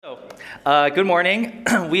Good morning.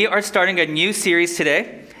 We are starting a new series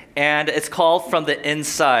today, and it's called From the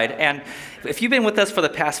Inside. And if you've been with us for the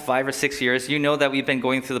past 5 or 6 years, you know that we've been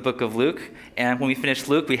going through the book of Luke. And when we finished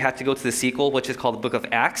Luke, we had to go to the sequel, which is called the book of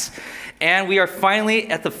Acts. And we are finally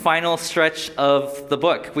at the final stretch of the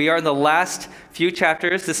book. We are in the last few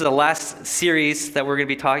chapters. This is the last series that we're going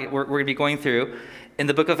to be going through in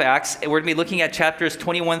the book of Acts. We're going to be looking at chapters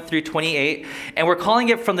 21 through 28, and we're calling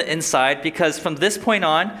it From the Inside because from this point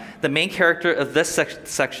on, the main character of this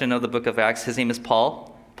section of the book of Acts, his name is Paul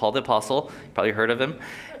the Apostle. You probably heard of him.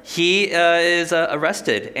 He is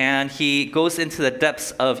arrested, and he goes into the depths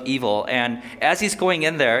of evil. And as he's going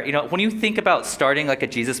in there, when you think about starting like a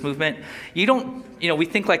Jesus movement, we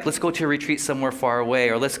think like, let's go to a retreat somewhere far away,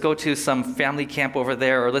 or let's go to some family camp over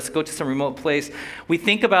there, or let's go to some remote place. We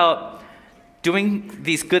think about doing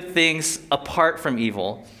these good things apart from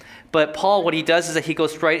evil. But Paul, what he does is that he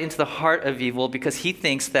goes right into the heart of evil because he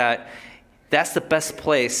thinks that that's the best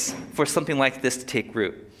place for something like this to take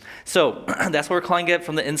root. So that's what we're calling it,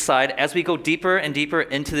 From the Inside. As we go deeper and deeper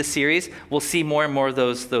into the series, we'll see more and more of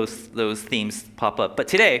those themes pop up. But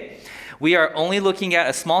today, we are only looking at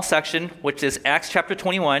a small section, which is Acts chapter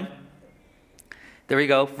 21. There we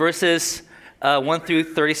go, verses 1 through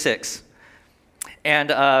 36.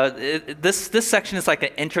 And this section is like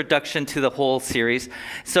an introduction to the whole series.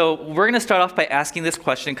 So we're going to start off by asking this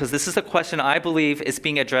question, because this is a question I believe is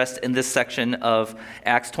being addressed in this section of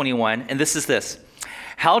Acts 21. And this is this: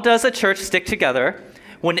 how does a church stick together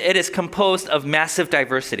when it is composed of massive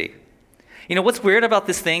diversity? What's weird about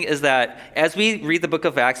this thing is that as we read the book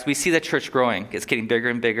of Acts, we see the church growing. It's getting bigger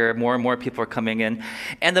and bigger. More and more people are coming in.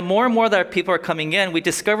 And the more and more that people are coming in, we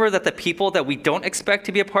discover that the people that we don't expect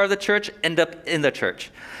to be a part of the church end up in the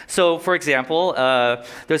church. So, for example,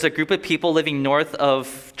 there's a group of people living north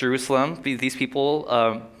of Jerusalem. These people,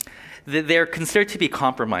 they're considered to be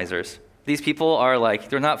compromisers. These people are like,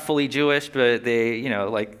 they're not fully Jewish, but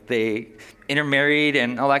they intermarried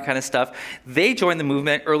and all that kind of stuff. They joined the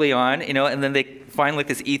movement early on, and then they find like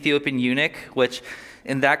this Ethiopian eunuch, which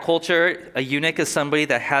in that culture, a eunuch is somebody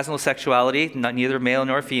that has no sexuality, neither male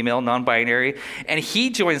nor female, non-binary, and he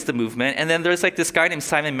joins the movement. And then there's like this guy named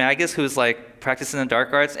Simon Magus who's like practicing the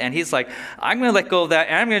dark arts, and he's like, I'm going to let go of that,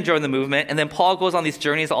 and I'm going to join the movement. And then Paul goes on these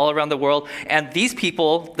journeys all around the world, and these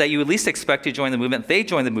people that you would least expect to join the movement, they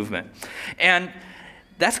join the movement. And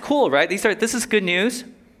that's cool, right? This is good news,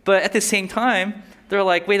 but at the same time, they're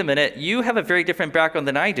like, wait a minute, you have a very different background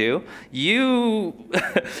than I do. You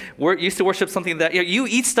used to worship something that, you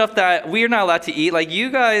eat stuff that we're not allowed to eat. Like, you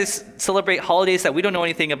guys celebrate holidays that we don't know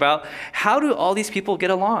anything about. How do all these people get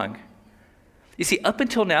along? You see, up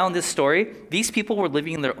until now in this story, these people were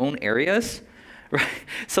living in their own areas, right?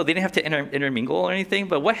 So they didn't have to intermingle or anything.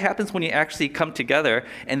 But what happens when you actually come together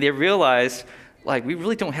and they realize, like, we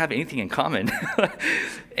really don't have anything in common?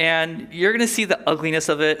 And you're going to see the ugliness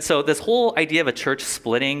of it. So this whole idea of a church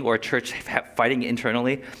splitting or a church fighting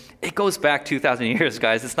internally, it goes back 2,000 years,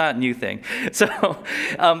 guys. It's not a new thing. So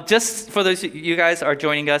just for those you guys are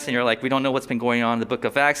joining us and you're like, we don't know what's been going on in the book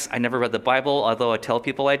of Acts. I never read the Bible, although I tell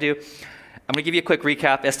people I do. I'm going to give you a quick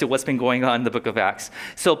recap as to what's been going on in the book of Acts.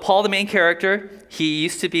 So Paul, the main character, he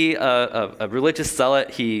used to be a religious zealot.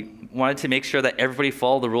 He wanted to make sure that everybody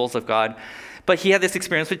followed the rules of God. But he had this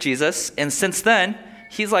experience with Jesus, and since then,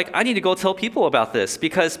 he's like, I need to go tell people about this,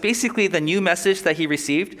 because basically the new message that he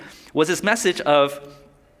received was this message of,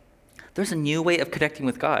 there's a new way of connecting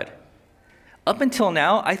with God. Up until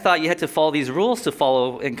now, I thought you had to follow these rules to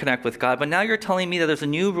follow and connect with God, but now you're telling me that there's a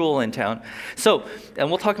new rule in town. So, and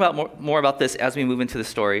we'll talk about more about this as we move into the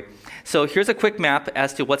story. So here's a quick map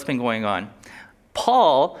as to what's been going on.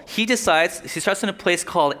 Paul, he starts in a place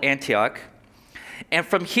called Antioch. And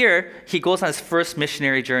from here, he goes on his first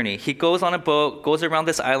missionary journey. He goes on a boat, goes around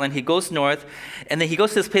this island, he goes north, and then he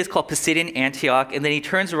goes to this place called Pisidian Antioch, and then he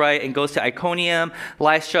turns right and goes to Iconium,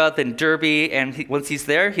 Lystra, then Derbe, and once he's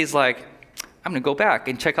there, he's like, I'm going to go back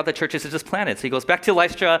and check out the churches that just planted. So he goes back to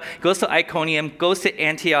Lystra, goes to Iconium, goes to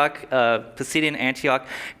Antioch, Pisidian Antioch,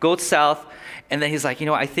 goes south, and then he's like,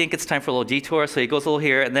 I think it's time for a little detour, so he goes a little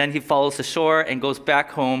here, and then he follows the shore and goes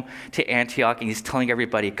back home to Antioch, and he's telling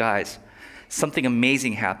everybody, guys, something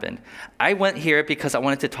amazing happened. I went here because I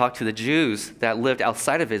wanted to talk to the Jews that lived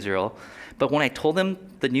outside of Israel. But when I told them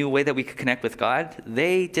the new way that we could connect with God,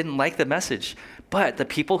 they didn't like the message. But the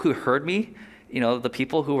people who heard me, the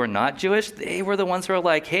people who were not Jewish, they were the ones who were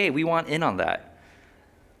like, hey, we want in on that.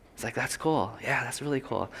 It's like, that's cool. Yeah, that's really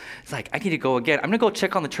cool. It's like, I need to go again. I'm going to go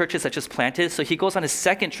check on the churches that just planted. So he goes on his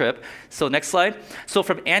second trip. So next slide. So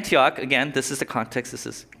from Antioch, again, this is the context. This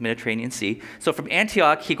is Mediterranean Sea. So from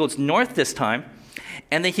Antioch, he goes north this time.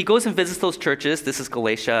 And then he goes and visits those churches. This is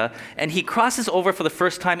Galatia. And he crosses over for the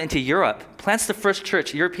first time into Europe, plants the first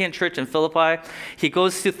church, European church in Philippi. He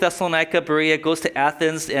goes to Thessalonica, Berea, goes to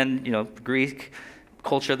Athens and, Greek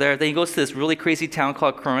culture there. Then he goes to this really crazy town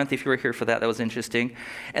called Corinth. If you were here for that was interesting.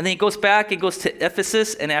 And then he goes back and goes to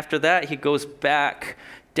Ephesus. And after that, he goes back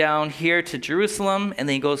down here to Jerusalem, and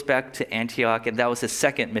then he goes back to Antioch, and that was his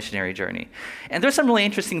second missionary journey. And there's some really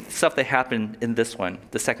interesting stuff that happened in this one,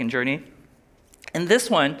 the second journey. In this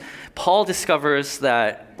one, Paul discovers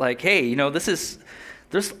that, hey,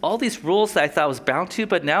 there's all these rules that I thought I was bound to,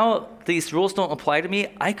 but now these rules don't apply to me.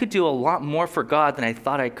 I could do a lot more for God than I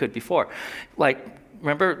thought I could before.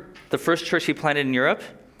 Remember the first church he planted in Europe?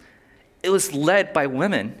 It was led by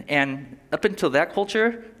women, and up until that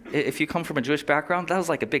culture, if you come from a Jewish background, that was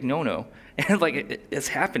a big no-no. And it's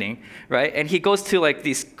happening, right? And he goes to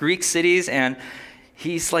these Greek cities, and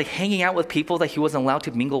he's hanging out with people that he wasn't allowed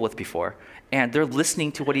to mingle with before. And they're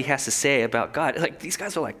listening to what he has to say about God. These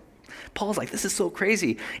guys are Paul's this is so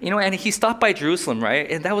crazy. And he stopped by Jerusalem,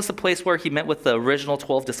 right? And that was the place where he met with the original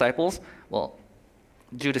 12 disciples. Well,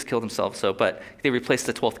 Judas killed himself, but they replaced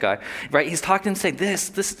the 12th guy, right? He's talking to them saying,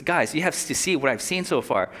 this, guys, you have to see what I've seen so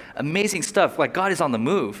far. Amazing stuff. God is on the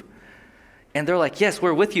move. And they're yes,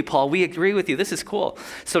 we're with you, Paul. We agree with you. This is cool.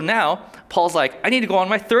 So now Paul's I need to go on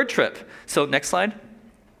my third trip. So next slide.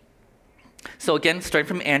 So again, starting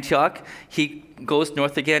from Antioch, he goes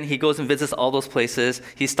north again. He goes and visits all those places.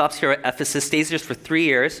 He stops here at Ephesus, stays there for 3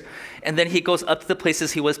 years. And then he goes up to the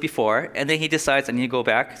places he was before. And then he decides, I need to go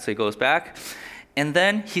back. So he goes back. And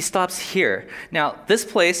then he stops here. Now, this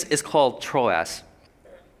place is called Troas.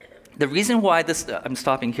 The reason why I'm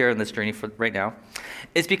stopping here on this journey for right now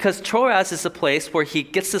is because Troas is a place where he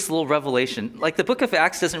gets this little revelation. The book of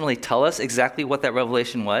Acts doesn't really tell us exactly what that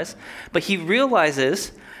revelation was, but he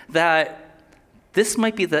realizes that this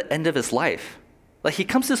might be the end of his life. He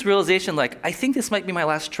comes to this realization, I think this might be my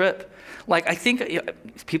last trip. I think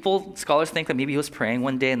scholars think that maybe he was praying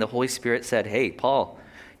one day and the Holy Spirit said, hey, Paul,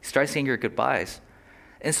 start saying your goodbyes.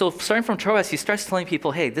 And so starting from Troas, he starts telling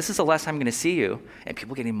people, hey, this is the last time I'm going to see you. And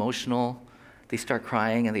people get emotional. They start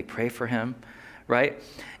crying and they pray for him, right?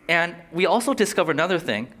 And we also discover another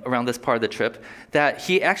thing around this part of the trip, that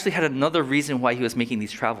he actually had another reason why he was making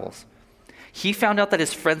these travels. He found out that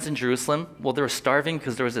his friends in Jerusalem, they were starving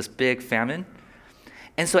because there was this big famine.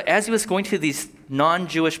 And so as he was going to these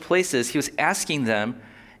non-Jewish places, he was asking them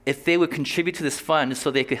if they would contribute to this fund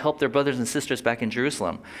so they could help their brothers and sisters back in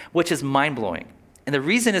Jerusalem, which is mind-blowing. And the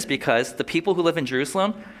reason is because the people who live in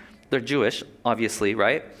Jerusalem, they're Jewish, obviously,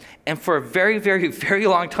 right? And for a very, very, very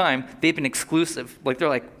long time, they've been exclusive.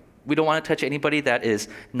 They're we don't want to touch anybody that is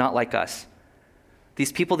not like us.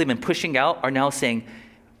 These people they've been pushing out are now saying,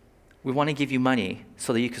 we want to give you money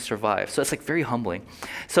so that you can survive. So it's very humbling.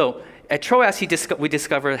 So at Troas, we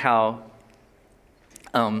discovered how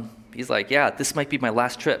he's yeah, this might be my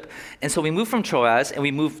last trip. And so we move from Troas and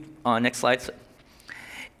we move on, next slide.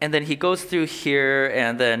 And then he goes through here,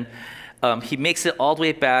 and then he makes it all the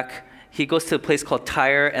way back. He goes to a place called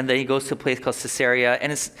Tyre, and then he goes to a place called Caesarea,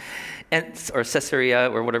 or Caesarea,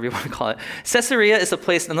 or whatever you want to call it. Caesarea is a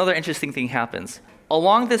place, another interesting thing happens.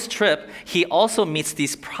 Along this trip, he also meets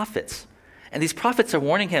these prophets. And these prophets are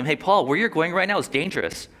warning him, hey, Paul, where you're going right now is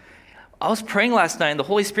dangerous. I was praying last night, and the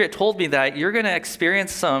Holy Spirit told me that you're going to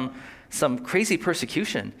experience some crazy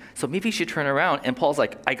persecution. So maybe you should turn around. And Paul's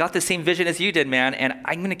I got the same vision as you did, man, and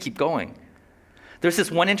I'm going to keep going. There's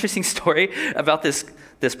this one interesting story about this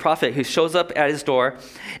prophet who shows up at his door,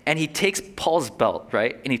 and he takes Paul's belt,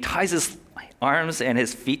 right? And he ties his arms and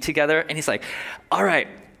his feet together, and he's all right,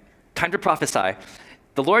 time to prophesy.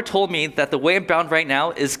 The Lord told me that the way I'm bound right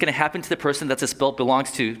now is going to happen to the person that this belt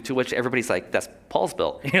belongs to which everybody's that's Paul's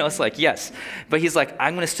belt. It's yes. But he's I'm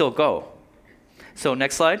going to still go. So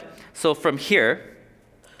next slide. So from here,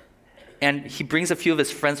 and he brings a few of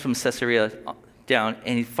his friends from Caesarea down,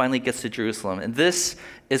 and he finally gets to Jerusalem. And this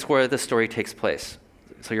is where the story takes place.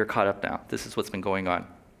 So you're caught up now. This is what's been going on.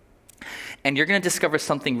 And you're going to discover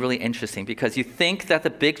something really interesting, because you think that the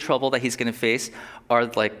big trouble that he's going to face are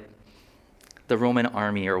the Roman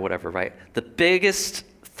army or whatever, right? The biggest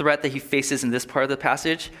threat that he faces in this part of the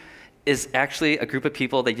passage is actually a group of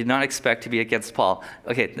people that you did not expect to be against Paul.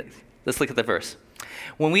 Okay, let's look at the verse.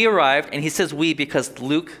 When we arrived, and he says we because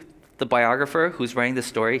Luke, the biographer who's writing this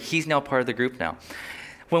story, he's now part of the group now.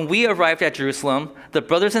 When we arrived at Jerusalem, the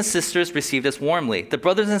brothers and sisters received us warmly. The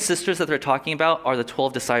brothers and sisters that they're talking about are the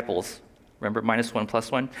 12 disciples. Remember, -1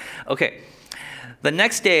 + 1? Okay. The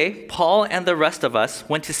next day, Paul and the rest of us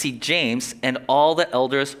went to see James, and all the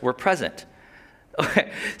elders were present.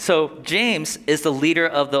 Okay, so James is the leader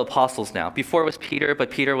of the apostles now. Before it was Peter,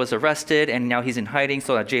 but Peter was arrested, and now he's in hiding,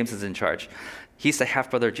 so now James is in charge. He's the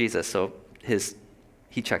half-brother of Jesus, so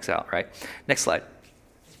he checks out, right? Next slide.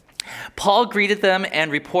 Paul greeted them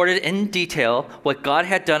and reported in detail what God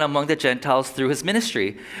had done among the Gentiles through his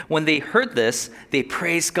ministry. When they heard this, they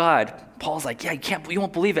praised God. Paul's like, yeah, you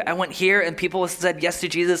won't believe it. I went here and people said yes to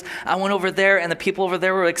Jesus. I went over there and the people over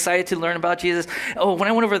there were excited to learn about Jesus. Oh, when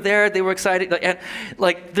I went over there, they were excited. And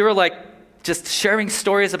they were just sharing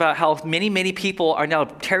stories about how many, many people are now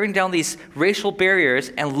tearing down these racial barriers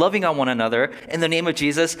and loving on one another in the name of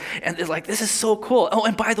Jesus. And they're like, this is so cool. Oh,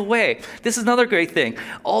 and by the way, this is another great thing.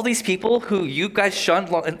 All these people who you guys shunned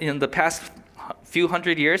in the past few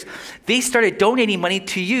hundred years, they started donating money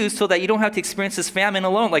to you so that you don't have to experience this famine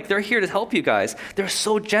alone. They're here to help you guys. They're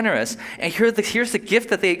so generous. And here's the gift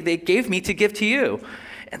that they gave me to give to you.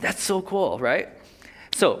 And that's so cool, right?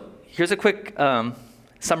 So here's a quick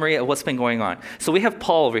summary of what's been going on. So we have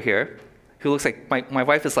Paul over here, who looks like, my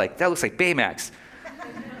wife is like, that looks like Baymax.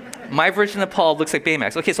 My version of Paul looks like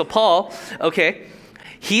Baymax. Okay, so Paul,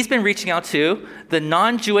 he's been reaching out to the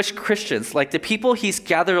non-Jewish Christians. The people he's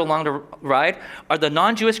gathered along the ride are the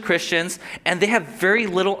non-Jewish Christians, and they have very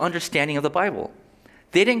little understanding of the Bible.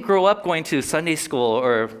 They didn't grow up going to Sunday school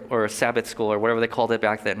or Sabbath school or whatever they called it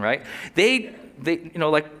back then, right? They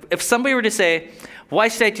if somebody were to say, why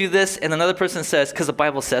should I do this? And another person says, because the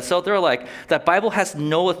Bible says so. They're like, that Bible has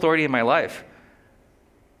no authority in my life.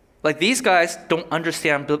 These guys don't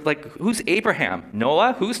understand, who's Abraham?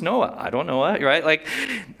 Noah? Who's Noah? I don't know, right?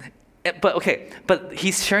 But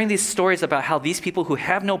he's sharing these stories about how these people who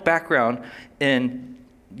have no background in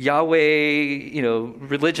Yahweh,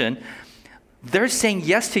 religion, they're saying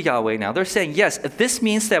yes to Yahweh now. They're saying, yes, if this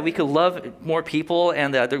means that we could love more people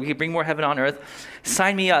and that we could bring more heaven on earth,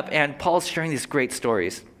 sign me up. And Paul's sharing these great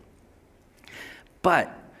stories.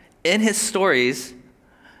 But in his stories,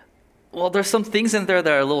 there's some things in there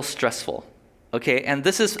that are a little stressful. Okay, and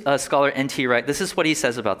this is scholar N.T. Wright. This is what he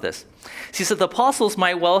says about this. He said the apostles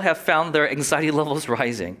might well have found their anxiety levels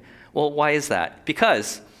rising. Well, why is that?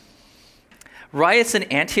 Because riots in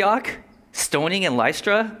Antioch, stoning in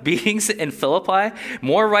Lystra, beatings in Philippi,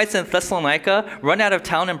 more riots in Thessalonica, run out of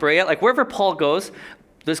town in Berea. Wherever Paul goes,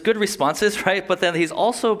 there's good responses, right? But then he's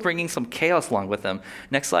also bringing some chaos along with him.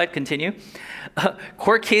 Next slide, continue.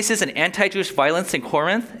 Court cases and anti-Jewish violence in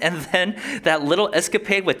Corinth, and then that little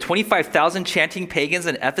escapade with 25,000 chanting pagans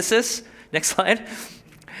in Ephesus. Next slide.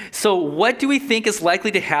 So what do we think is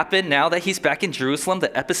likely to happen now that he's back in Jerusalem, the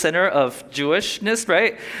epicenter of Jewishness,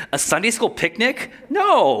 right? A Sunday school picnic?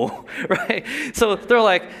 No, right? So they're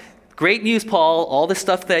like, great news, Paul. All the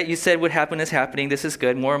stuff that you said would happen is happening. This is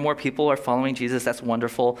good. More and more people are following Jesus. That's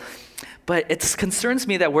wonderful. But it concerns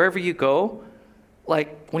me that wherever you go,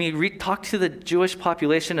 when you talk to the Jewish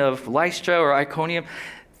population of Lystra or Iconium,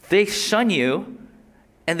 they shun you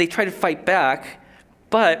and they try to fight back.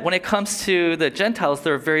 But when it comes to the Gentiles,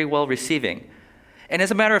 they're very well receiving. And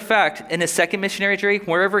as a matter of fact, in his second missionary journey,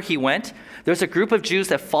 wherever he went, there's a group of Jews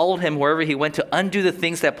that followed him wherever he went to undo the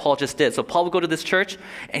things that Paul just did. So Paul would go to this church,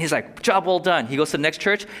 and he's like, job well done. He goes to the next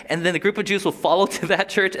church, and then the group of Jews will follow to that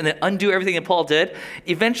church and then undo everything that Paul did.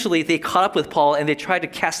 Eventually, they caught up with Paul, and they tried to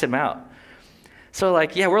cast him out. So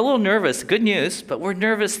we're a little nervous. Good news, but we're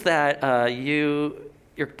nervous that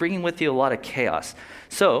you're bringing with you a lot of chaos.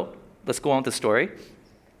 So let's go on with the story.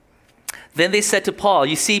 Then they said to Paul,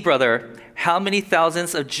 you see, brother, how many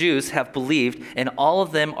thousands of Jews have believed, and all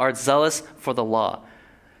of them are zealous for the law.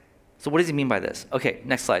 So what does he mean by this? Okay,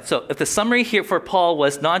 next slide. So if the summary here for Paul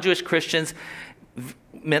was non-Jewish Christians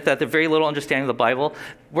meant that they're very little understanding of the Bible,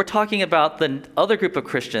 we're talking about the other group of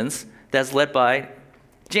Christians that's led by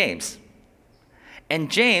James. And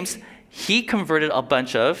James, he converted a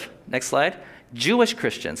bunch of, next slide, Jewish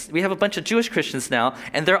Christians. We have a bunch of Jewish Christians now,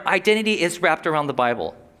 and their identity is wrapped around the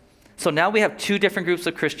Bible. So now we have two different groups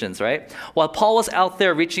of Christians, right? While Paul was out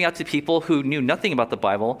there reaching out to people who knew nothing about the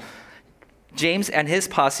Bible, James and his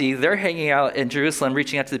posse, they're hanging out in Jerusalem,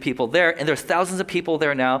 reaching out to the people there, and there's thousands of people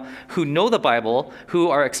there now who know the Bible, who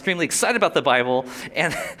are extremely excited about the Bible,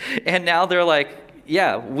 and now they're like,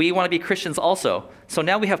 yeah, we want to be Christians also. So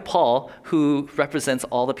now we have Paul, who represents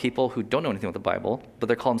all the people who don't know anything about the Bible, but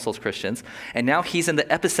they're calling themselves Christians. And now he's in the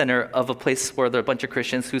epicenter of a place where there are a bunch of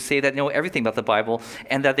Christians who say that know everything about the Bible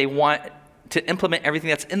and that they want to implement everything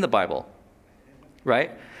that's in the Bible,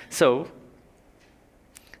 right? So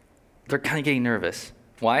they're kind of getting nervous.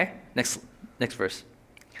 Why? Next verse.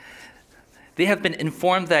 They have been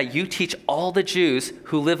informed that you teach all the Jews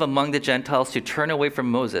who live among the Gentiles to turn away from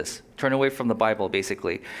Moses, turn away from the Bible,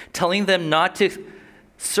 basically, telling them not to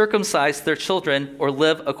circumcise their children or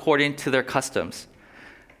live according to their customs.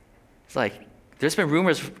 It's like, there's been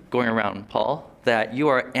rumors going around, Paul, that you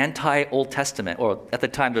are anti-Old Testament, or at the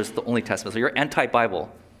time there's the only Testament, so you're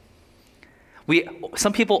anti-Bible.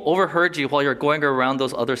 Some people overheard you while you're going around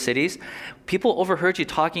those other cities. People overheard you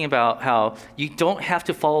talking about how you don't have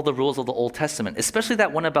to follow the rules of the Old Testament, especially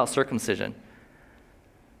that one about circumcision.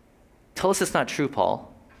 Tell us it's not true, Paul.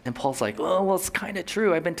 And Paul's like, oh, well, it's kind of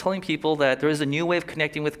true. I've been telling people that there is a new way of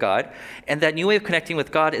connecting with God. And that new way of connecting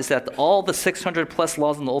with God is that all the 600 plus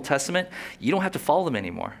laws in the Old Testament, you don't have to follow them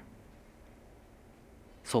anymore.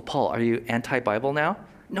 So Paul, are you anti-Bible now?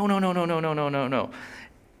 No.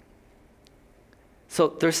 So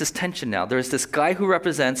there's this tension now. There's this guy who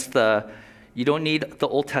represents you don't need the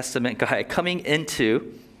Old Testament guy coming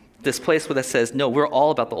into this place where that says, no, we're all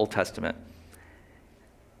about the Old Testament.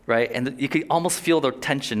 Right? And you could almost feel the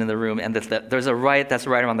tension in the room, and that there's a riot that's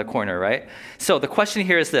right around the corner, right? So the question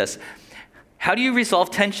here is this: how do you resolve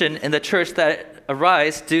tension in the church that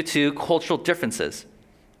arise due to cultural differences?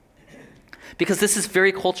 Because this is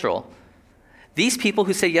very cultural. These people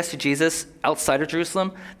who say yes to Jesus outside of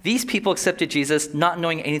Jerusalem, these people accepted Jesus not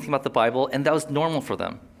knowing anything about the Bible, and that was normal for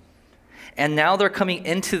them. And now they're coming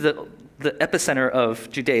into the epicenter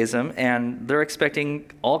of Judaism, and they're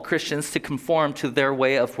expecting all Christians to conform to their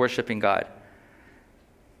way of worshiping God.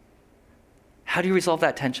 How do you resolve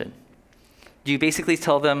that tension? Do you basically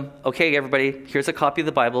tell them, okay, everybody, here's a copy of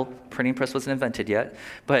the Bible. Printing press wasn't invented yet,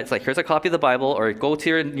 but it's like, here's a copy of the Bible, or go to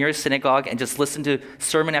your nearest synagogue and just listen to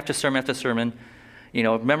sermon after sermon after sermon,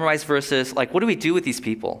 memorize verses. Like, what do we do with these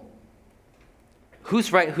people?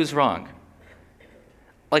 Who's right, who's wrong?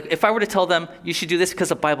 Like, if I were to tell them, you should do this because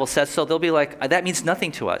the Bible says so, they'll be like, that means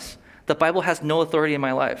nothing to us. The Bible has no authority in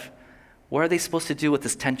my life. What are they supposed to do with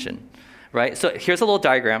this tension, right? So here's a little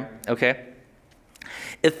diagram, okay?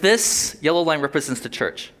 If this yellow line represents the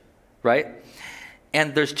church, right?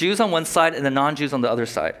 And there's Jews on one side and the non-Jews on the other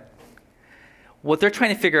side. What they're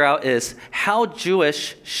trying to figure out is, how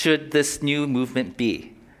Jewish should this new movement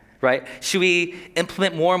be, right? Should we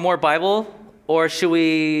implement more and more Bible? Or should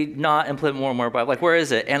we not implement more and more Bible? Like, where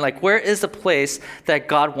is it? And like, where is the place that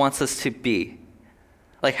God wants us to be?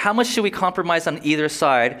 Like, how much should we compromise on either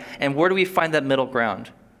side? And where do we find that middle ground?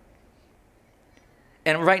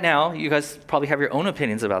 And right now, you guys probably have your own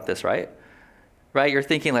opinions about this, right? Right? You're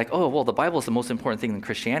thinking like, oh, well, the Bible is the most important thing in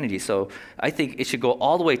Christianity, so I think it should go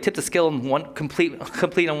all the way, tip the scale in one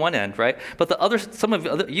complete on one end, right? But some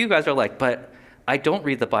of you guys are like, but I don't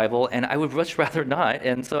read the Bible, and I would much rather not.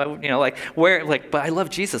 And so, but I love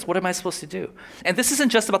Jesus. What am I supposed to do? And this isn't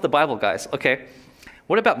just about the Bible, guys, okay?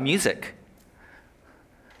 What about music?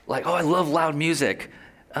 Like, oh, I love loud music.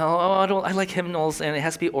 Oh, I like hymnals, and it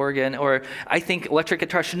has to be organ. Or I think electric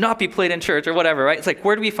guitar should not be played in church, or whatever, right? It's like,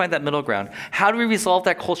 where do we find that middle ground? How do we resolve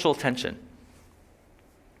that cultural tension?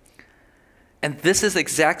 And this is the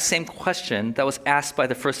exact same question that was asked by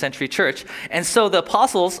the first century church. And so the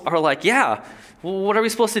apostles are like, yeah, well, what are we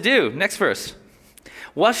supposed to do? Next verse.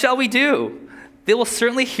 What shall we do? They will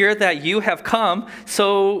certainly hear that you have come,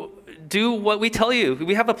 so do what we tell you.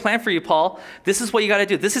 We have a plan for you, Paul. This is what you got to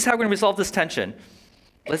do. This is how we're going to resolve this tension.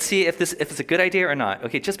 Let's see if it's a good idea or not.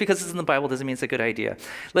 Okay, just because it's in the Bible doesn't mean it's a good idea.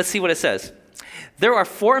 Let's see what it says. There are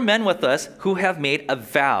 4 men with us who have made a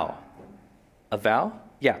vow. A vow?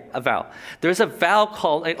 Yeah, a vow. There's a vow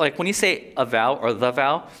called, like when you say a vow or the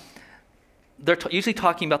vow, they're usually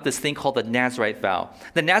talking about this thing called the Nazirite vow.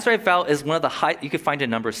 The Nazirite vow is one of the you could find it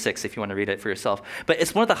in number 6 if you want to read it for yourself, but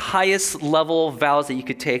it's one of the highest level vows that you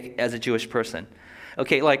could take as a Jewish person.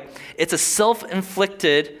 Okay, like it's a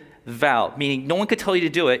self-inflicted vow, meaning no one could tell you to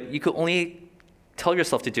do it. You could only tell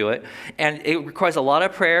yourself to do it. And it requires a lot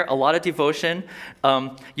of prayer, a lot of devotion.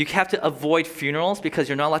 You have to avoid funerals because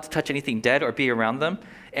you're not allowed to touch anything dead or be around them.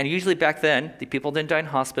 And usually back then, the people didn't die in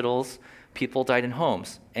hospitals. People died in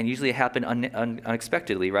homes. And usually it happened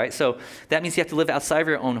unexpectedly, right? So that means you have to live outside of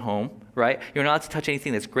your own home, right? You're not allowed to touch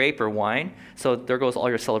anything that's grape or wine. So there goes all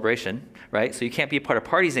your celebration, right? So you can't be a part of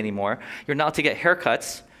parties anymore. You're not allowed to get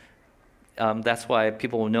haircuts. That's why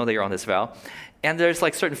people will know that you're on this vow. And there's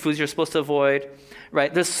like certain foods you're supposed to avoid,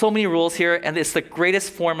 right? There's so many rules here, and it's the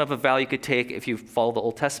greatest form of a vow you could take if you follow the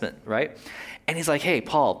Old Testament, right? And he's like, hey,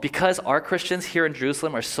 Paul, because our Christians here in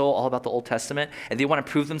Jerusalem are so all about the Old Testament, and they want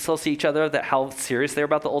to prove themselves to each other that how serious they're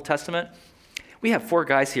about the Old Testament, we have 4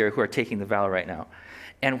 guys here who are taking the vow right now.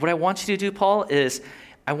 And what I want you to do, Paul, is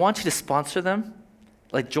I want you to sponsor them,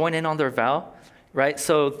 like join in on their vow, right?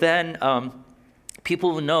 So then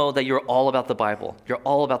people will know that you're all about the Bible. You're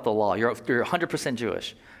all about the law. You're 100%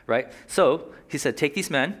 Jewish, right? So he said, take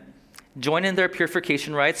these men, join in their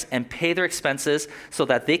purification rites, and pay their expenses so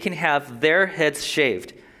that they can have their heads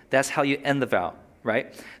shaved. That's how you end the vow,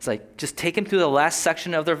 right? It's like, just take them through the last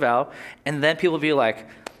section of their vow, and then people will be like,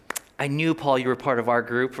 I knew, Paul, you were part of our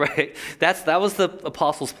group, right? That was the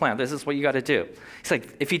apostles' plan. This is what you got to do. It's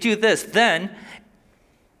like, if you do this, then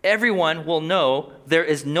everyone will know there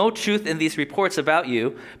is no truth in these reports about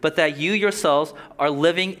you, but that you yourselves are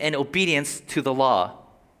living in obedience to the law.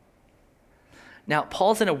 Now,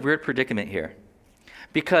 Paul's in a weird predicament here,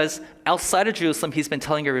 because outside of Jerusalem, he's been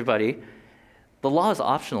telling everybody, the law is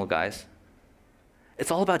optional, guys. It's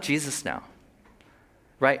all about Jesus now,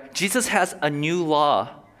 right? Jesus has a new law,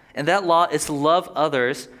 and that law is to love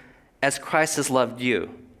others as Christ has loved you.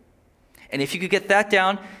 And if you could get that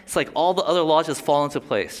down, it's like all the other laws just fall into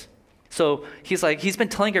place. So he's been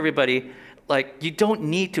telling everybody, like, you don't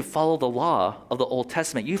need to follow the law of the Old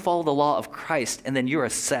Testament. You follow the law of Christ, and then you're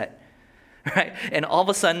set, right? And all of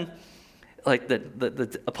a sudden, like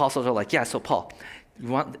the apostles are like, yeah, so Paul, you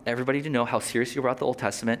want everybody to know how serious you are about the Old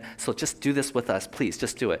Testament, so just do this with us, please,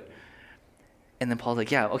 just do it. And then Paul's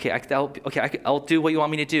like, yeah, I'll do what you want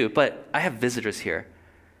me to do, but I have visitors here.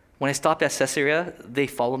 When I stopped at Caesarea, they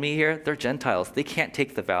follow me here. They're Gentiles. They can't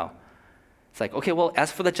take the vow. It's like, okay, well,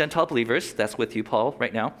 as for the Gentile believers, that's with you, Paul,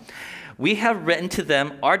 right now, we have written to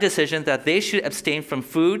them our decision that they should abstain from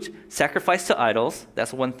food sacrificed to idols.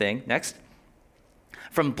 That's one thing. Next.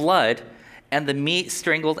 From blood and the meat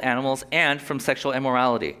strangled animals, and from sexual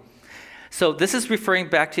immorality. So this is referring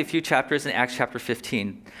back to a few chapters in Acts chapter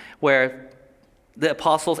 15, where the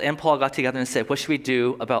apostles and Paul got together and said, what should we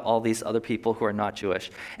do about all these other people who are not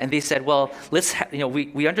Jewish? And they said, well,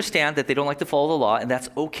 we understand that they don't like to follow the law, and that's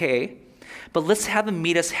okay, but let's have them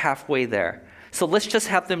meet us halfway there. So let's just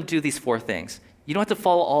have them do these 4 things. You don't have to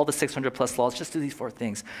follow all the 600 plus laws, just do these 4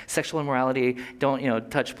 things. Sexual immorality,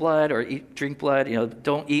 don't touch blood or drink blood,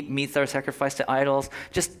 don't eat meats that are sacrificed to idols,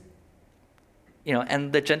 just,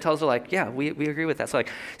 and the Gentiles are like, yeah, we agree with that.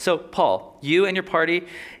 So Paul, you and your party,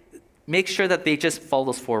 make sure that they just follow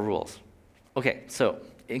those 4 rules. Okay, so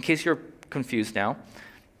in case you're confused now,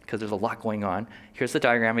 because there's a lot going on, here's the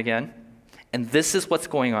diagram again. And this is what's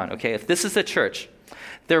going on, okay? If this is the church,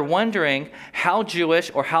 they're wondering how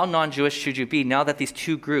Jewish or how non-Jewish should you be now that these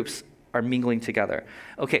 2 groups are mingling together.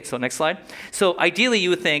 Okay, so next slide. So ideally you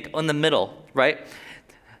would think in the middle, right?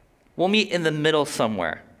 We'll meet in the middle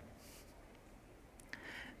somewhere.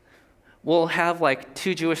 We'll have like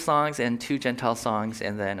 2 Jewish songs and 2 Gentile songs,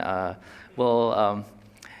 and then we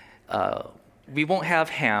won't have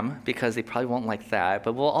ham because they probably won't like that,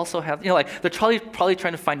 but we'll also have, they're probably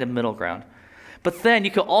trying to find a middle ground. But then you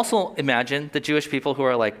could also imagine the Jewish people who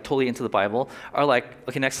are like totally into the Bible are like,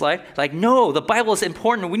 okay, next slide. Like, no, the Bible is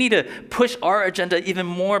important. We need to push our agenda even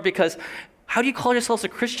more, because how do you call yourselves a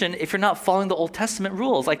Christian if you're not following the Old Testament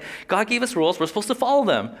rules? Like, God gave us rules. We're supposed to follow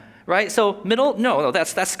them. Right? So middle, no,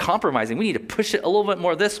 that's compromising. We need to push it a little bit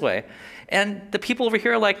more this way. And the people over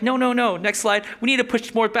here are like, no, next slide. We need to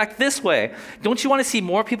push more back this way. Don't you want to see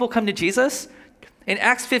more people come to Jesus? In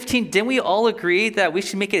Acts 15, didn't we all agree that we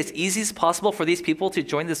should make it as easy as possible for these people to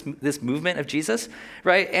join this movement of Jesus?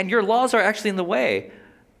 Right? And your laws are actually in the way.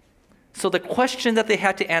 So the question that they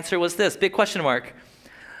had to answer was this, big question mark.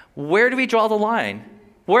 Where do we draw the line?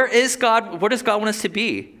 Where is God? Where does God want us to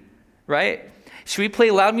be? Right? Should we play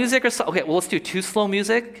loud music or okay, well, let's do 2 slow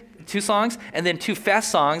music, 2 songs, and then 2 fast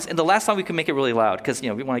songs, and the last song we can make it really loud because, we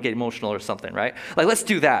want to get emotional or something, right? Like, let's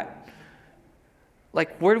do that.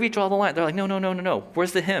 Like, where do we draw the line? They're like, no.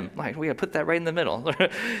 Where's the hymn? Like, we got to put that right in the middle.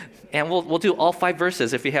 And we'll do all 5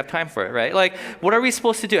 verses if we have time for it, right? Like, what are we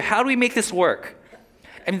supposed to do? How do we make this work?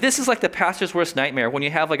 I mean, this is like the pastor's worst nightmare when you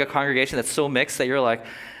have like a congregation that's so mixed that you're like,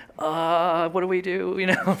 what do we do?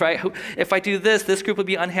 Right? If I do this, this group would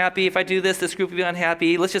be unhappy. If I do this, this group would be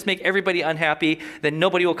unhappy. Let's just make everybody unhappy. Then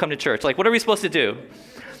nobody will come to church. Like, what are we supposed to do?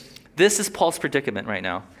 This is Paul's predicament right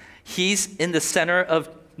now. He's in the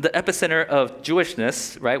epicenter of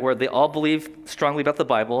Jewishness, right? Where they all believe strongly about the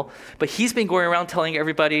Bible. But he's been going around telling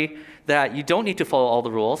everybody that you don't need to follow all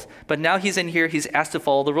the rules. But now he's in here, he's asked to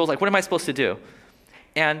follow the rules. Like, what am I supposed to do?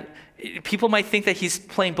 And people might think that he's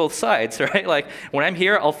playing both sides, right? Like, when I'm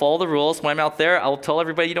here, I'll follow the rules. When I'm out there, I'll tell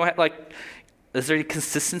everybody you don't have, like, is there any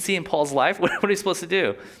consistency in Paul's life? What are you supposed to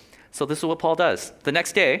do? So this is what Paul does. The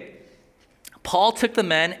next day, Paul took the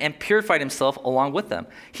men and purified himself along with them.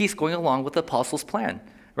 He's going along with the apostles' plan,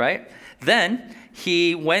 right? Then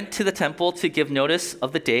he went to the temple to give notice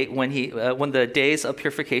of the date when the days of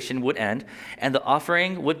purification would end, and the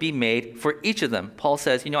offering would be made for each of them. Paul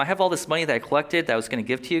says, I have all this money that I collected that I was going to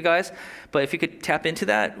give to you guys, but if you could tap into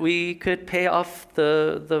that, we could pay off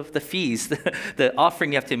the fees, the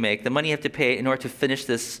offering you have to make, the money you have to pay in order to finish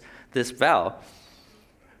this this vow.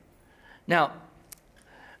 Now,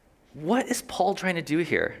 what is Paul trying to do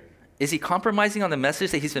here? Is he compromising on the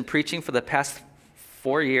message that he's been preaching for the past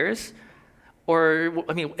 4 years? Or,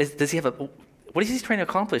 I mean, does he have what is he trying to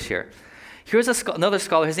accomplish here? Here's another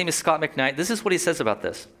scholar, his name is Scott McKnight. This is what he says about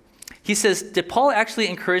this. He says, did Paul actually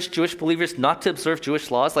encourage Jewish believers not to observe Jewish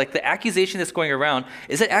laws? Like the accusation that's going around,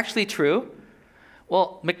 is it actually true?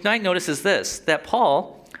 Well, McKnight notices this, that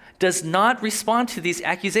Paul does not respond to these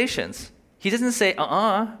accusations. He doesn't say,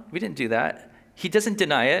 we didn't do that. He doesn't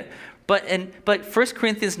deny it. But 1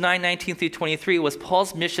 Corinthians 9:19 through 23 was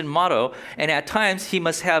Paul's mission motto, and at times he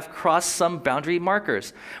must have crossed some boundary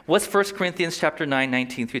markers. What's 1 Corinthians chapter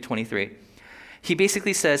 9:19 through 23? He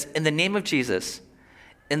basically says, in the name of Jesus,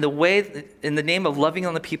 in the name of loving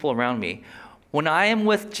on the people around me, when I am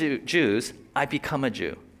with Jews, I become a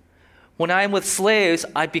Jew. When I am with slaves,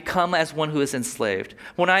 I become as one who is enslaved.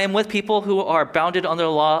 When I am with people who are bounded under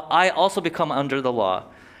the law, I also become under the law.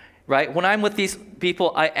 Right? When I'm with these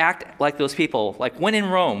people, I act like those people, like when in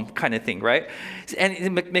Rome kind of thing, right? And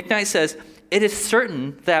McKnight says, it is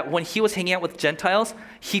certain that when he was hanging out with Gentiles,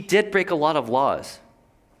 he did break a lot of laws.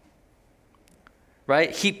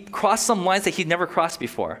 Right? He crossed some lines that he'd never crossed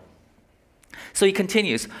before. So he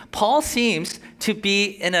continues, Paul seems to be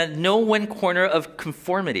in a no-win corner of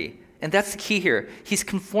conformity. And that's the key here. He's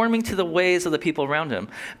conforming to the ways of the people around him.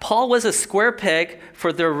 Paul was a square peg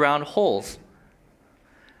for their round holes.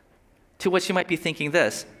 To which you might be thinking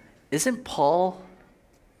this, isn't Paul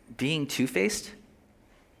being two-faced?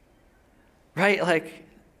 Right? Like,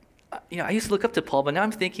 I used to look up to Paul, but now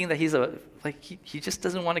I'm thinking that he's he just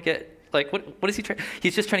doesn't want to get, what is he trying?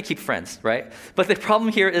 He's just trying to keep friends, right? But the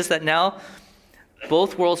problem here is that now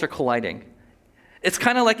both worlds are colliding. It's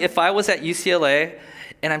kind of like if I was at UCLA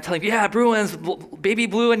and I'm telling you, yeah, Bruins, baby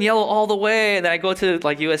blue and yellow all the way, and then I go to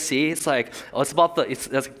USC, it's like, oh, it's about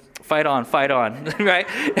that's fight on, right?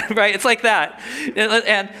 Right? It's like that.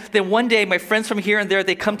 And then one day, my friends from here and there,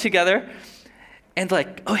 they come together and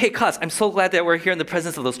oh, hey, Kotz, I'm so glad that we're here in the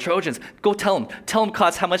presence of those Trojans. Go tell them,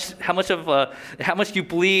 Kotz, how much you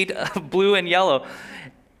bleed blue and yellow.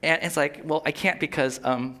 And it's like, well, I can't because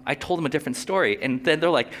I told them a different story. And then they're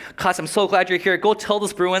like, Kotz, I'm so glad you're here. Go tell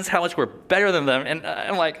those Bruins how much we're better than them. And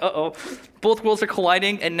I'm like, uh-oh, both worlds are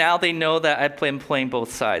colliding, and now they know that I'm playing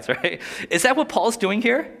both sides, right? Is that what Paul's doing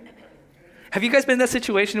here? Have you guys been in that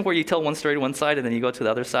situation where you tell one story to one side and then you go to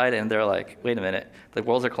the other side and they're like, wait a minute, the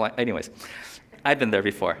worlds are colliding? Anyways, I've been there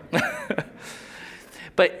before.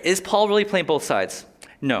 But is Paul really playing both sides?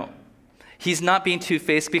 No. He's not being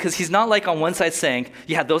two-faced because he's not on one side saying,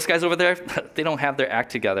 yeah, those guys over there, they don't have their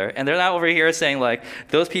act together. And they're not over here saying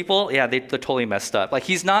those people, yeah, they're totally messed up.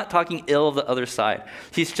 He's not talking ill of the other side.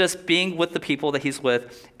 He's just being with the people that he's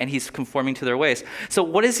with and he's conforming to their ways. So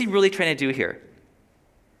what is he really trying to do here?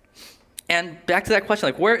 And back to that question,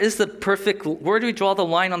 where do we draw the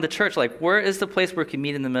line on the church? Where is the place where we can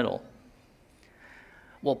meet in the middle?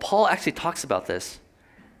 Well, Paul actually talks about this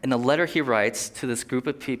in a letter he writes to this group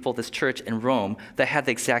of people, this church in Rome, that had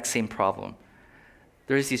the exact same problem.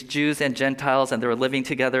 There's these Jews and Gentiles, and they were living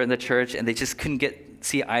together in the church, and they just couldn't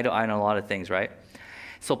see eye to eye on a lot of things, right?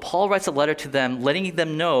 So Paul writes a letter to them, letting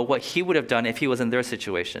them know what he would have done if he was in their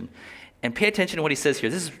situation. And pay attention to what he says here.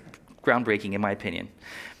 This is groundbreaking, in my opinion.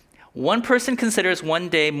 One person considers one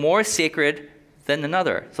day more sacred than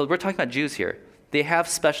another. So we're talking about Jews here. They have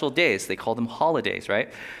special days. They call them holidays,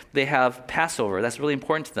 right? They have Passover. That's really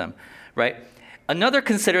important to them, right? Another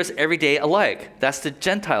considers every day alike. That's the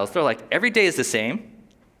Gentiles. They're like, every day is the same.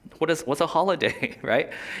 What's a holiday,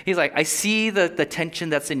 right? He's like, I see the tension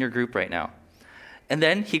that's in your group right now. And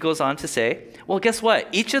then he goes on to say, well, guess what?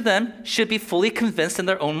 Each of them should be fully convinced in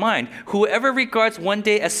their own mind. Whoever regards one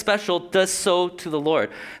day as special does so to the Lord.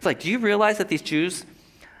 It's like, do you realize that these Jews,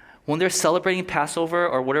 when they're celebrating Passover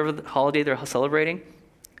or whatever the holiday they're celebrating,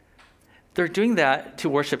 they're doing that to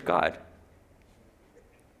worship God.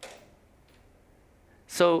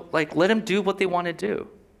 So, let them do what they want to do,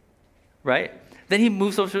 right? Then he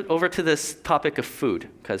moves over to this topic of food,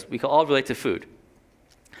 because we can all relate to food.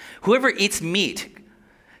 Whoever eats meat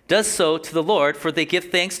does so to the Lord, for they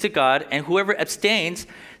give thanks to God, and whoever abstains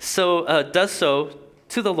does so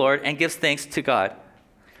to the Lord and gives thanks to God.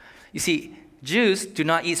 You see, Jews do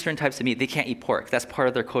not eat certain types of meat. They can't eat pork. That's part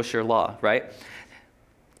of their kosher law, right?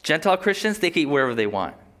 Gentile Christians, they can eat wherever they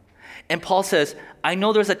want. And Paul says, I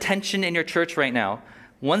know there's a tension in your church right now.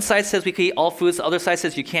 One side says we can eat all foods. The other side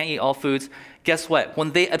says you can't eat all foods. Guess what?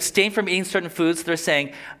 When they abstain from eating certain foods, they're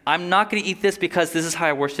saying, I'm not going to eat this because this is how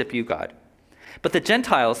I worship you, God. But the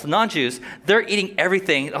Gentiles, the non-Jews, they're eating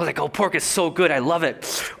everything. I was like, oh, pork is so good. I love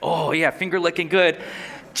it. Oh, yeah, finger licking good.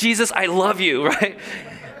 Jesus, I love you, right?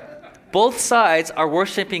 Both sides are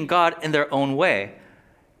worshiping God in their own way.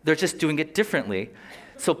 They're just doing it differently.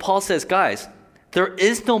 So Paul says, guys, there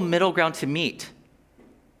is no middle ground to meet.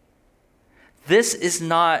 This is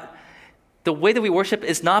not, the way that we worship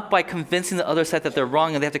is not by convincing the other side that they're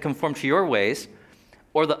wrong and they have to conform to your ways,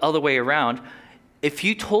 or the other way around. If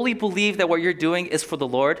you totally believe that what you're doing is for the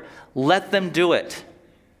Lord, let them do it.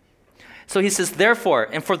 So he says, therefore,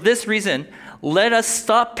 and for this reason, let us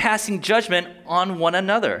stop passing judgment on one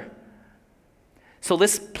another. So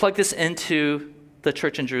let's plug this into the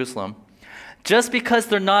church in Jerusalem. Just because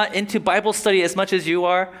they're not into Bible study as much as you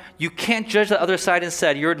are, you can't judge the other side and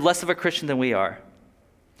say, you're less of a Christian than we are.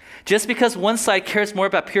 Just because one side cares more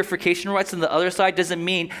about purification rites than the other side doesn't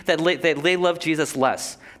mean that they love Jesus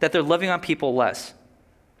less, that they're loving on people less.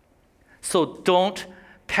 So don't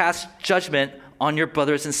pass judgment on your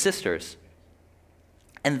brothers and sisters.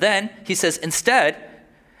 And then he says, instead,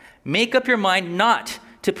 make up your mind not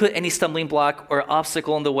to put any stumbling block or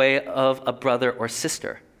obstacle in the way of a brother or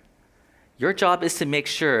sister. Your job is to make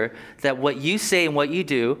sure that what you say and what you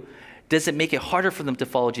do doesn't make it harder for them to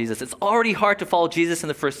follow Jesus. It's already hard to follow Jesus in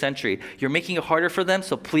the first century. You're making it harder for them,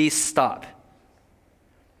 so please stop.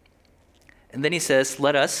 And then he says,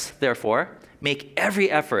 let us, therefore, make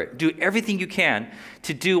every effort, do everything you can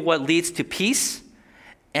to do what leads to peace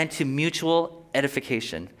and to mutual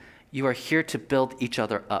edification. You are here to build each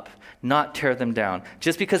other up, not tear them down.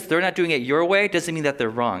 Just because they're not doing it your way doesn't mean that they're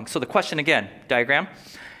wrong. So the question again, diagram.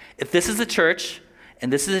 If this is a church,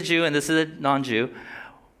 and this is a Jew, and this is a non-Jew,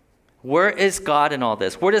 where is God in all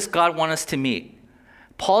this? Where does God want us to meet?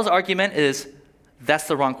 Paul's argument is, that's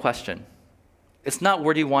the wrong question. It's not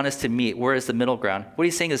where do you want us to meet? Where is the middle ground? What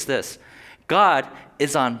he's saying is this. God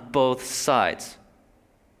is on both sides.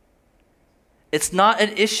 It's not an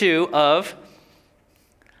issue of,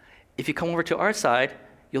 if you come over to our side,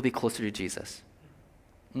 you'll be closer to Jesus.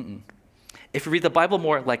 If you read the Bible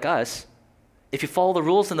more like us, if you follow the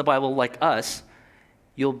rules in the Bible like us,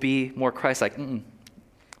 you'll be more Christ-like.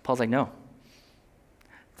 Paul's like, no.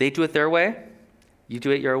 They do it their way, you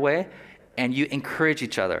do it your way, and you encourage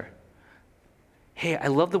each other. Hey, I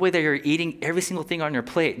love the way that you're eating every single thing on your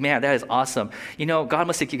plate. Man, that is awesome. You know, God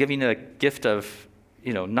must have given you a gift of,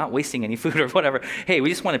 not wasting any food or whatever. Hey, we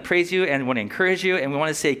just want to praise you and want to encourage you, and we want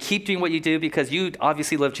to say, keep doing what you do because you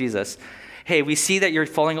obviously love Jesus. Hey, we see that you're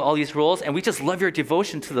following all these rules, and we just love your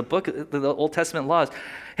devotion to the book, the Old Testament laws.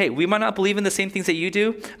 Hey, we might not believe in the same things that you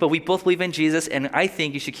do, but we both believe in Jesus, and I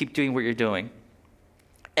think you should keep doing what you're doing.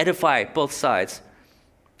 Edify both sides.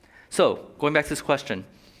 So, going back to this question,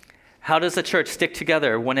 how does the church stick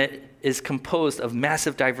together when it is composed of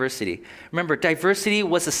massive diversity? Remember, diversity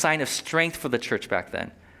was a sign of strength for the church back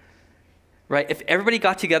then. Right? If everybody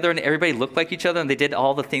got together and everybody looked like each other and they did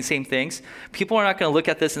all the same things, people are not going to look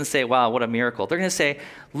at this and say, wow, what a miracle. They're going to say,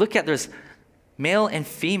 look at, there's male and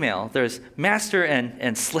female, there's master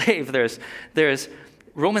and slave, there's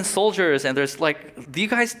Roman soldiers, and there's do you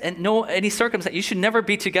guys know any circumstance? You should never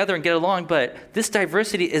be together and get along, but this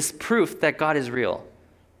diversity is proof that God is real.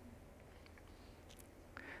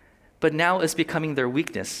 But now it's becoming their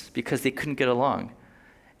weakness because they couldn't get along.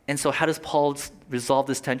 And so how does Paul resolve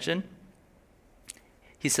this tension?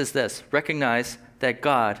 He says this, recognize that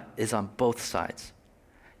God is on both sides.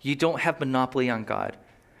 You don't have monopoly on God.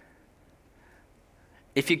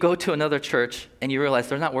 If you go to another church and you realize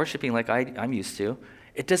they're not worshiping like I'm used to,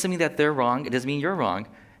 it doesn't mean that they're wrong. It doesn't mean you're wrong.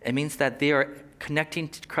 It means that they are connecting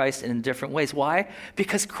to Christ in different ways. Why?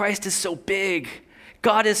 Because Christ is so big.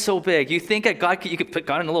 God is so big. You think that you could put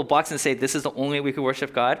God in a little box and say, this is the only way we could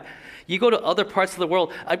worship God? You go to other parts of the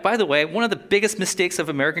world. By the way, one of the biggest mistakes of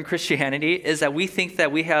American Christianity is that we think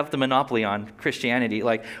that we have the monopoly on Christianity.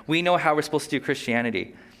 We know how we're supposed to do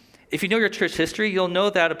Christianity. If you know your church history, you'll know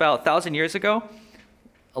that about 1,000 years ago,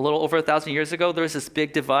 a little over 1,000 years ago, there was this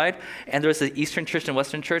big divide, and there was the Eastern Church and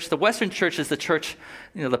Western Church. The Western Church is the church,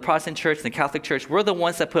 the Protestant Church and the Catholic Church. We're the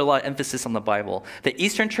ones that put a lot of emphasis on the Bible. The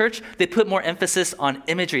Eastern Church, they put more emphasis on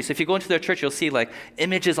imagery. So if you go into their church, you'll see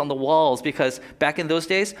images on the walls, because back in those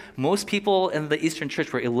days, most people in the Eastern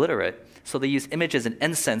Church were illiterate. So they used images and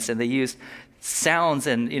incense, and they used sounds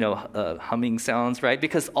and humming sounds, right?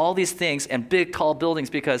 Because all these things, and big tall buildings,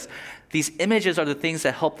 because these images are the things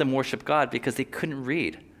that help them worship God, because they couldn't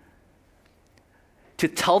read. To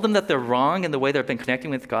tell them that they're wrong in the way they've been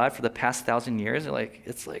connecting with God for the past 1,000 years,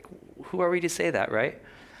 who are we to say that, right?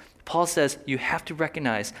 Paul says you have to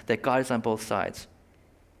recognize that God is on both sides.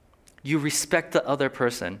 You respect the other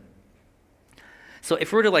person. So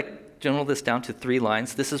if we were to general this down to 3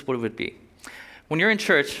 lines, this is what it would be. When you're in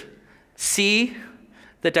church, see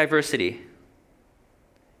the diversity.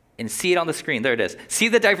 And see it on the screen. There it is. See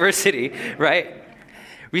the diversity, right?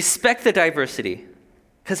 Respect the diversity,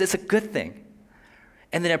 because it's a good thing.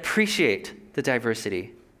 And then appreciate the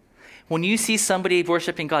diversity. When you see somebody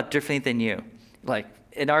worshiping God differently than you, like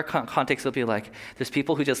in our context, it'll be like, there's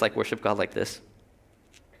people who just like worship God like this.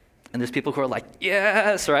 And there's people who are like,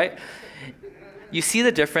 yes, right? You see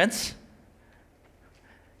the difference,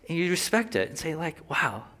 and you respect it and say like,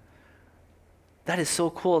 wow, that is so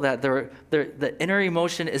cool that the inner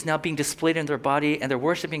emotion is now being displayed in their body and they're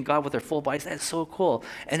worshiping God with their full bodies. That's so cool,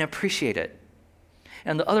 and appreciate it.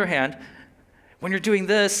 And on the other hand, when you're doing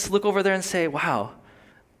this, look over there and say, wow,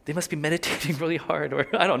 they must be meditating really hard, or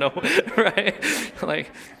I don't know, right?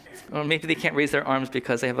 Like, or maybe they can't raise their arms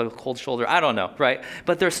because they have a cold shoulder. I don't know, right?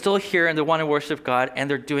 But they're still here and they want to worship God and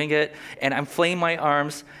they're doing it, and I'm flailing my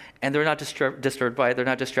arms and they're not disturbed by it. They're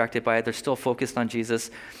not distracted by it. They're still focused on Jesus.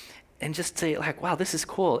 And just say like, wow, this is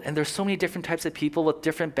cool. And there's so many different types of people with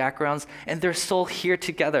different backgrounds, and they're still here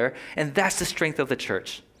together. And that's the strength of the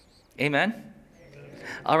church. Amen?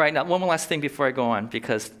 All right, now one more last thing before I go on,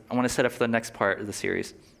 because I want to set up for the next part of the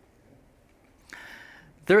series.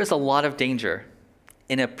 There is a lot of danger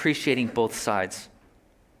in appreciating both sides.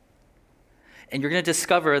 And you're going to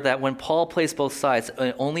discover that when Paul plays both sides,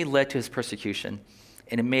 it only led to his persecution.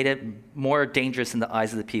 And it made it more dangerous in the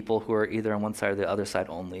eyes of the people who are either on one side or the other side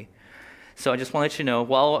only. So I just want to let you know,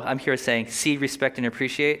 while I'm here saying see, respect, and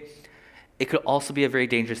appreciate, it could also be a very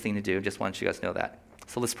dangerous thing to do. Just want you guys to know that.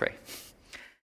 So let's pray.